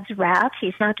God's wrath.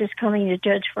 He's not just coming to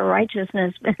judge for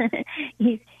righteousness, but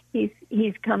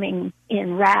he's coming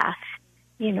in wrath,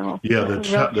 Yeah,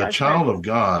 the child of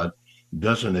God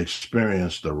doesn't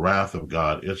experience the wrath of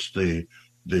God. It's the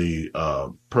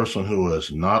person who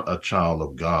is not a child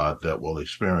of God that will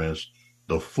experience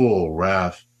the full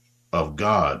wrath of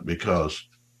God, because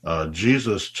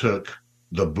Jesus took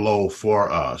the blow for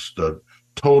us, the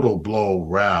total blow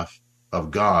wrath of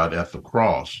God at the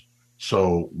cross.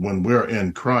 So when we're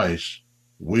in Christ,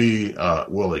 we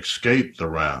will escape the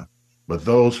wrath. But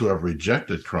those who have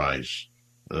rejected Christ,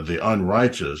 the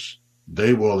unrighteous,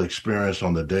 they will experience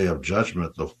on the day of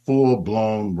judgment the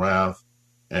full-blown wrath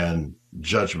and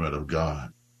judgment of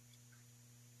God.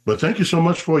 But thank you so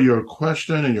much for your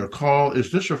question and your call.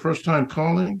 Is this your first time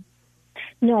calling?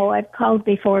 No, I've called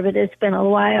before, but it's been a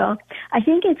while. I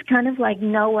think it's kind of like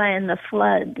Noah and the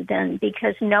flood then,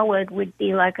 because Noah would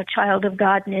be like a child of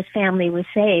God and his family was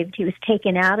saved. He was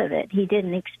taken out of it. He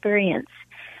didn't experience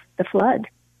the flood.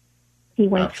 He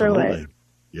went through it.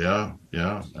 Yeah,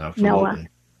 absolutely. Noah.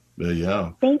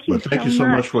 Yeah. Thank you. But thank you so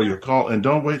much for your call, and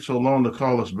don't wait so long to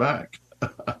call us back.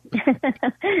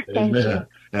 Thank you.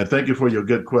 And thank you for your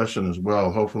good question as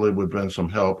well. Hopefully we've been some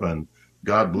help, and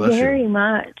God bless you. Very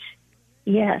much.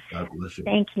 Yes. God bless you.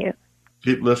 Thank you.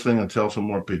 Keep listening and tell some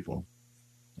more people.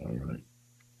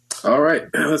 All right.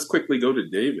 Let's quickly go to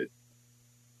David.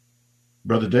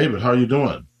 Brother David, how are you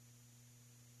doing?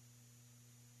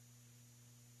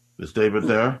 Is David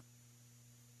there?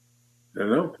 I don't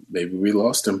know. Maybe we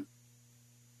lost him.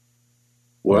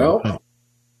 Well,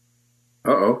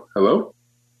 hello?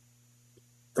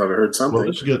 Thought I heard something. Well,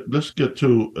 let's get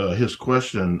to his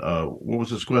question. What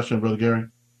was his question, Brother Gary?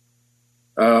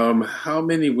 How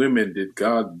many women did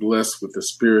God bless with the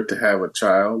spirit to have a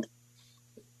child?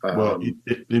 Well,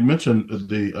 he mentioned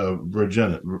the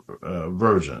virgin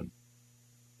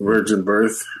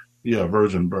birth. Yeah,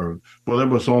 virgin birth. Well, there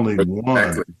was only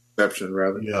one exception,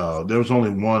 rather. Yeah, there was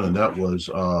only one, and that was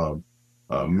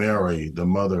Mary, the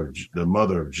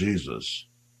mother of Jesus.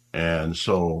 And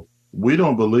so we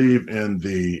don't believe in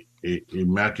the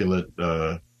immaculate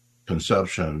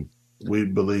conception. We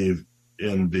believe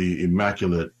in the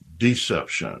immaculate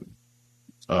deception,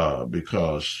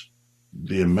 because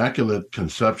the immaculate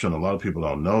conception, a lot of people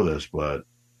don't know this, but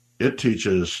it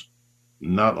teaches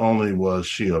not only was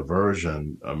she a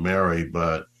virgin, Mary,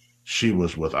 but she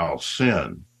was without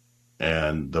sin.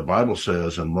 And the Bible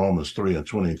says in Romans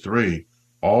 3:23,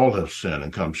 all have sinned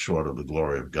and come short of the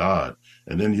glory of God.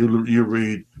 And then you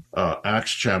read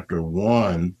Acts chapter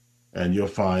 1, and you'll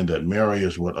find that Mary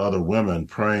is with other women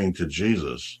praying to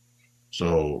Jesus.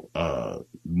 So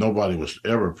nobody was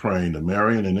ever praying to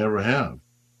Mary, and they never have.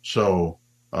 So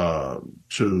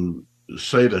to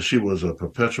say that she was a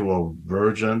perpetual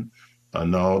virgin,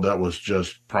 no, that was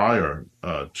just prior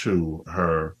to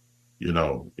her,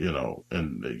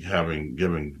 and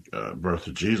giving birth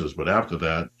to Jesus. But after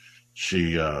that,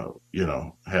 she,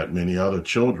 had many other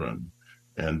children.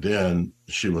 And then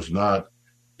she was not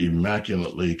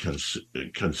immaculately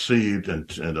conceived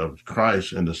and of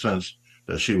Christ in the sense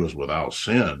that she was without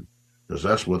sin, because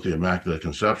that's what the Immaculate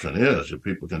Conception is. If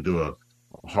people can do a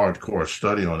hardcore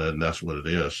study on it, and that's what it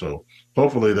is. So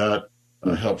hopefully that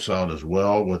helps out as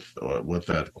well with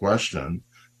that question.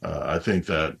 I think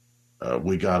that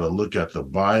we got to look at the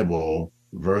Bible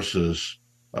versus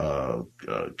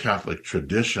Catholic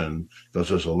tradition, because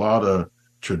there's a lot of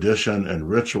tradition and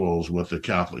rituals with the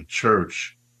Catholic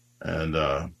Church, and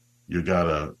you got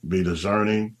to be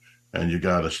discerning, and you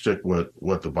got to stick with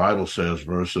what the Bible says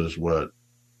versus what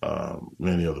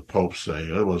many of the popes say.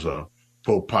 It was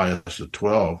Pope Pius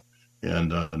XII in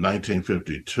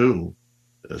 1952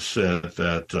 said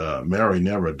that Mary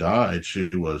never died. She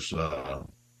was,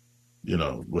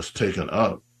 was taken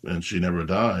up, and she never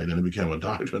died, and it became a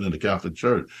doctrine in the Catholic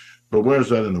Church. But where's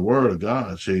that in the Word of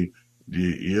God? See,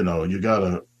 you got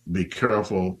to be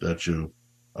careful that you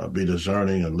be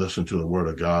discerning and listen to the Word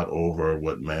of God over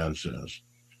what man says.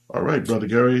 All right, Brother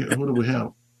Gary, who do we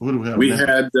have? We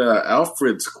had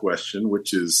Alfred's question,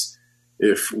 which is,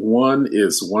 if one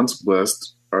is once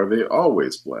blessed, are they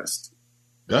always blessed?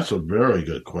 That's a very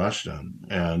good question.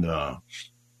 And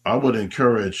I would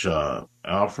encourage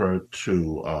Alfred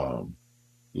to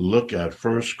look at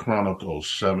 1 Chronicles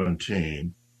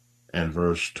 17 and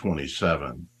verse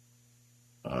 27.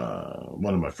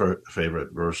 One of my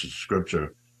favorite verses of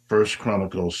Scripture, 1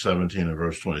 Chronicles 17 and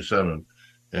verse 27.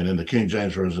 And in the King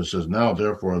James Version it says, now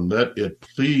therefore let it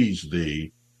please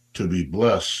thee to be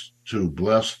blessed, to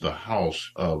bless the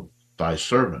house of thy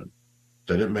servant,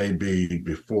 that it may be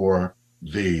before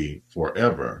thee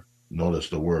forever. Notice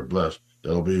the word blessed.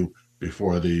 That'll be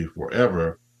before thee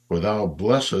forever. For thou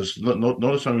blessest,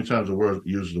 notice how many times the word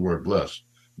uses the word bless.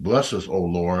 Bless us, O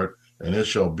Lord, and it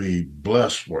shall be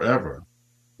blessed forever.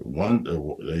 One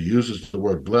uses the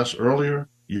word bless earlier,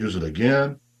 use it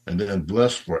again, and then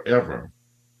bless forever.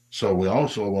 So we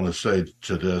also want to say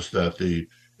to this that the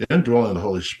indwelling of the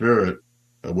Holy Spirit,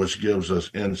 which gives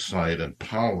us insight and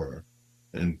power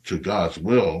into God's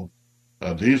will,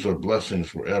 these are blessings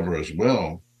forever as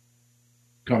well,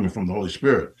 coming from the Holy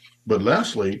Spirit. But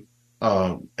lastly,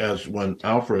 as when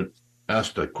Alfred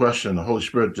asked that question, the Holy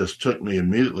Spirit just took me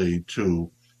immediately to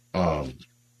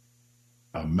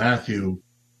Matthew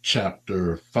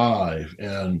chapter 5.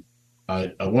 And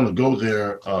I want to go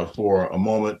there for a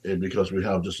moment because we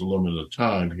have just a little bit of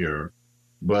time here.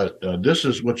 But this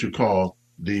is what you call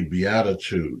the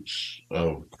Beatitudes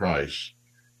of Christ.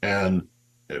 And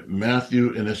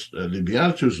Matthew, and the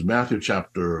Beatitudes is Matthew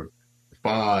chapter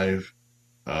 5,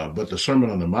 but the Sermon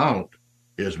on the Mount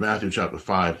is Matthew chapter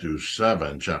 5 through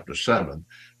 7, chapter 7.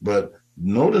 But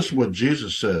notice what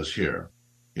Jesus says here.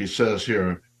 He says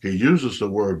here, he uses the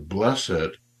word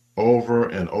blessed over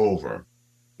and over.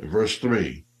 In verse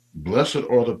 3, blessed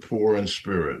are the poor in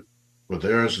spirit, for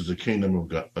theirs is the kingdom of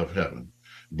God, of heaven.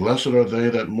 Blessed are they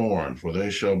that mourn, for they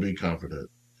shall be comforted.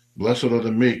 Blessed are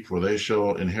the meek, for they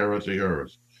shall inherit the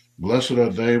earth. Blessed are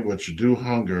they which do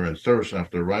hunger and thirst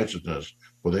after righteousness,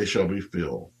 for they shall be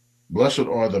filled. Blessed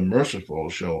are the merciful,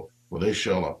 for they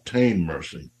shall obtain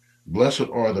mercy. Blessed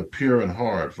are the pure in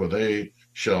heart, for they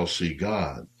shall see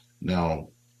God. Now,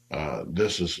 and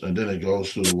then it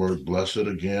goes through the word blessed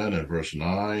again in verse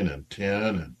 9 and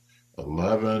 10 and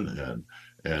 11.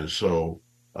 And so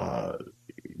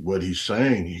what he's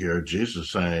saying here, Jesus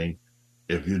is saying,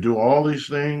 if you do all these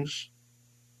things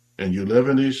and you live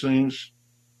in these things,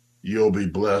 you'll be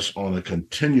blessed on a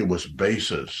continuous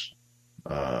basis.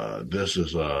 This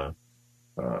is a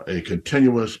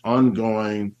continuous,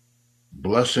 ongoing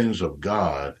blessings of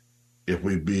God if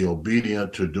we be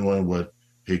obedient to doing what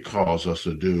he calls us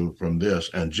to do from this.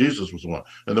 And Jesus was one.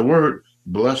 And the word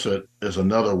blessed is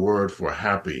another word for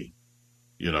happy,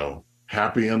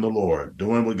 happy in the Lord.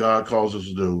 Doing what God calls us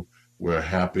to do, we're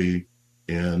happy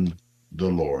in the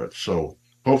Lord. So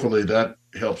hopefully that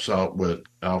helps out with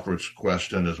Alfred's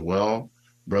question as well,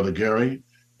 Brother Gary.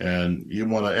 And you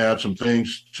want to add some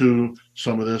things to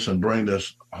some of this and bring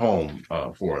this home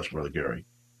for us, Brother Gary.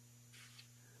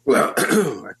 Well,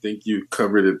 I think you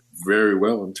covered it very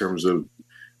well in terms of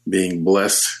being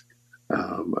blessed.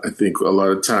 I think a lot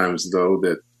of times, though,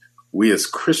 that we as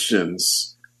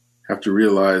Christians have to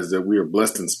realize that we are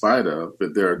blessed in spite of,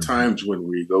 but there are times when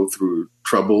we go through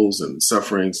troubles and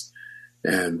sufferings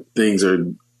and things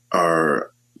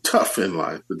are tough in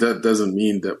life, but that doesn't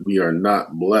mean that we are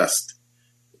not blessed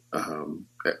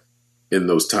in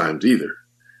those times either.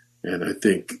 And I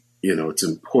think, it's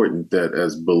important that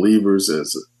as believers,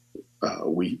 as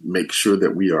we make sure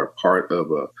that we are part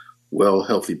of a well,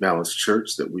 healthy, balanced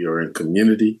church, that we are in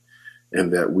community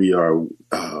and that we are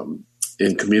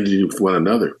in community with one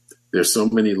another. There's so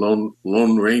many Lone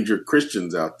Ranger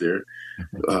Christians out there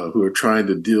who are trying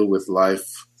to deal with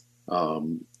life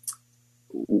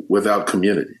without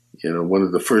community. One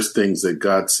of the first things that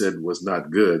God said was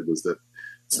not good was that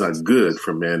it's not good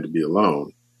for man to be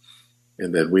alone.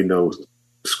 And that we know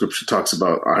Scripture talks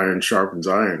about iron sharpens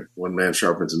iron, one man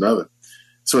sharpens another.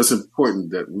 So it's important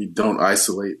that we don't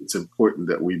isolate. It's important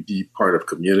that we be part of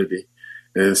community.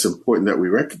 And it's important that we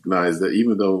recognize that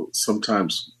even though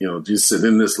sometimes, Jesus said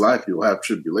in this life you'll have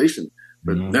tribulation,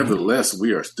 but nevertheless,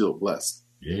 we are still blessed.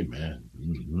 Amen.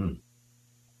 Mm-hmm.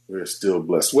 We're still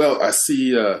blessed. Well, I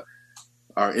see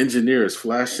our engineer is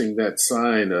flashing that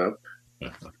sign up.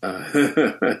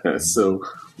 So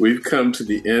we've come to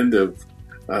the end of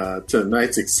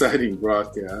tonight's exciting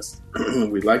broadcast.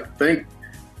 We'd like to thank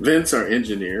Vince, our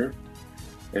engineer,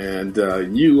 and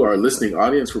you, our listening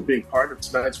audience, for being part of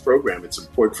tonight's program. It's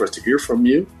important for us to hear from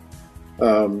you.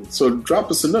 So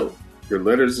drop us a note. Your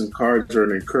letters and cards are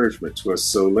an encouragement to us.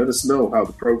 So let us know how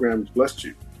the program has blessed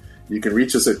you. You can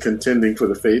reach us at Contending for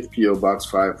the Faith, P.O. Box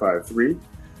 553,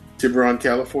 Tiburon,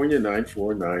 California,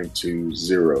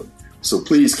 94920. So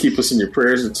please keep us in your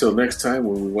prayers until next time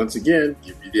when we once again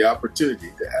give you the opportunity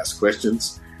to ask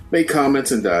questions, make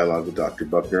comments, and dialogue with Dr.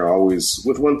 Buckner, always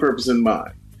with one purpose in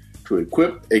mind: to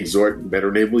equip, exhort, and better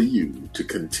enable you to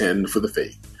contend for the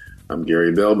faith. I'm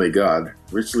Gary Bell. May God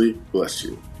richly bless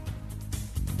you.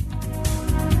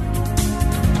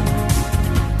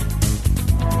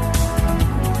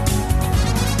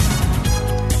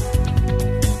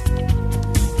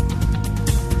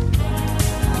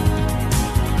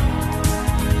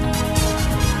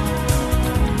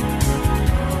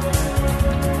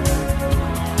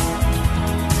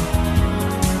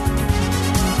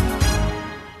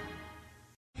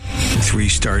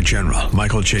 Three-star General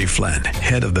Michael J. Flynn,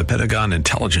 head of the Pentagon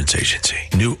Intelligence Agency,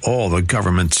 knew all the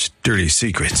government's dirty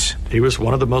secrets. He was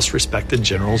one of the most respected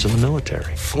generals in the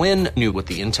military. Flynn knew what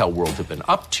the intel world had been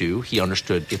up to. He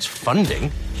understood its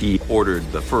funding. He ordered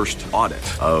the first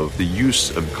audit of the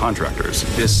use of contractors.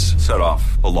 This set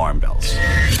off alarm bells.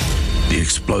 The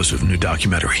explosive new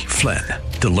documentary, Flynn,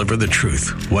 Deliver the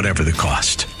Truth, Whatever the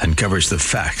Cost, uncovers the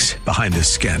facts behind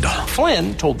this scandal.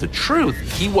 Flynn told the truth.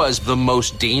 He was the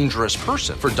most dangerous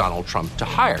person for Donald Trump to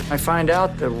hire. I find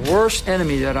out the worst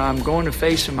enemy that I'm going to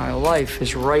face in my life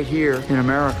is right here in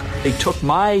America. They took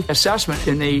my assessment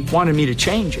and they wanted me to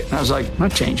change it. And I was like, I'm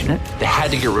not changing it. They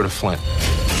had to get rid of Flynn.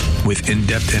 With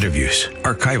in-depth interviews,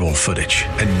 archival footage,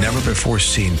 and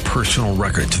never-before-seen personal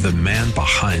records of the man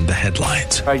behind the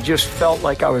headlines. I just felt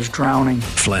like I was drowning.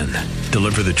 Flynn,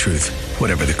 deliver the truth,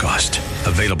 whatever the cost.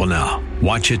 Available now.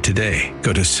 Watch it today.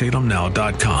 Go to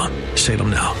salemnow.com.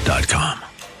 salemnow.com.